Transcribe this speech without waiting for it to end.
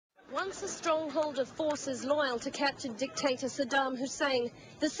Once a stronghold of forces loyal to captured dictator Saddam Hussein,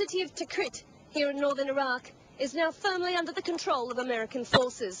 the city of Tikrit, here in northern Iraq, is now firmly under the control of American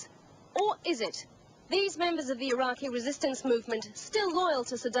forces. Or is it? These members of the Iraqi resistance movement, still loyal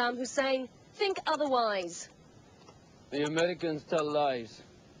to Saddam Hussein, think otherwise. The Americans tell lies.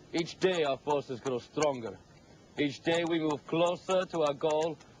 Each day our forces grow stronger. Each day we move closer to our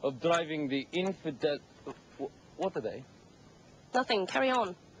goal of driving the infidel... What are they? Nothing. Carry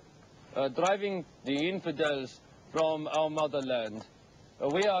on. Driving the infidels from our motherland.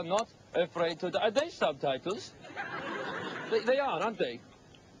 We are not afraid to... Are they subtitles? They are, aren't they?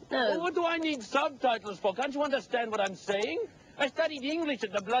 No. Well, what do I need subtitles for? Can't you understand what I'm saying? I studied English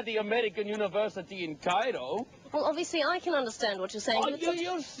at the bloody American University in Cairo. Well, obviously I can understand what you're saying. Oh,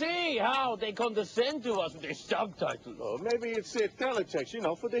 you see how they condescend to us with their subtitles. Oh, maybe it's teletext, you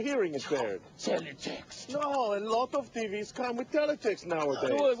know, for the hearing impaired. Teletext? No, a lot of TVs come with teletext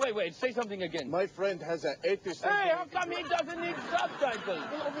nowadays. Wait, say something again. My friend has an 80-cent... Hey, how come he doesn't need subtitles?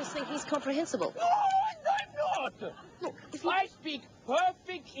 Well, obviously he's comprehensible. No, I'm not. Look, if I speak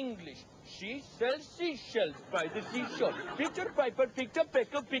perfect English. She sells seashells by the seashore. Peter Piper picked a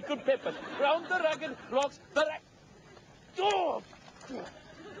peckle, pickled peppers. Round the ragged rocks, Oh!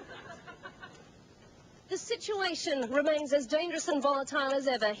 The situation remains as dangerous and volatile as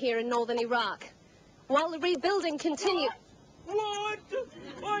ever here in northern Iraq. While the rebuilding continues... What?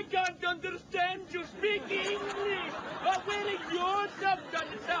 I can't understand you speak English. Where is your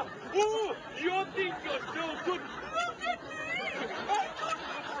subtitles now? Oh, you think you're so good. Look at me! I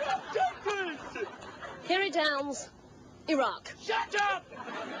got subtitles! Here it Downs, Iraq. Shut up!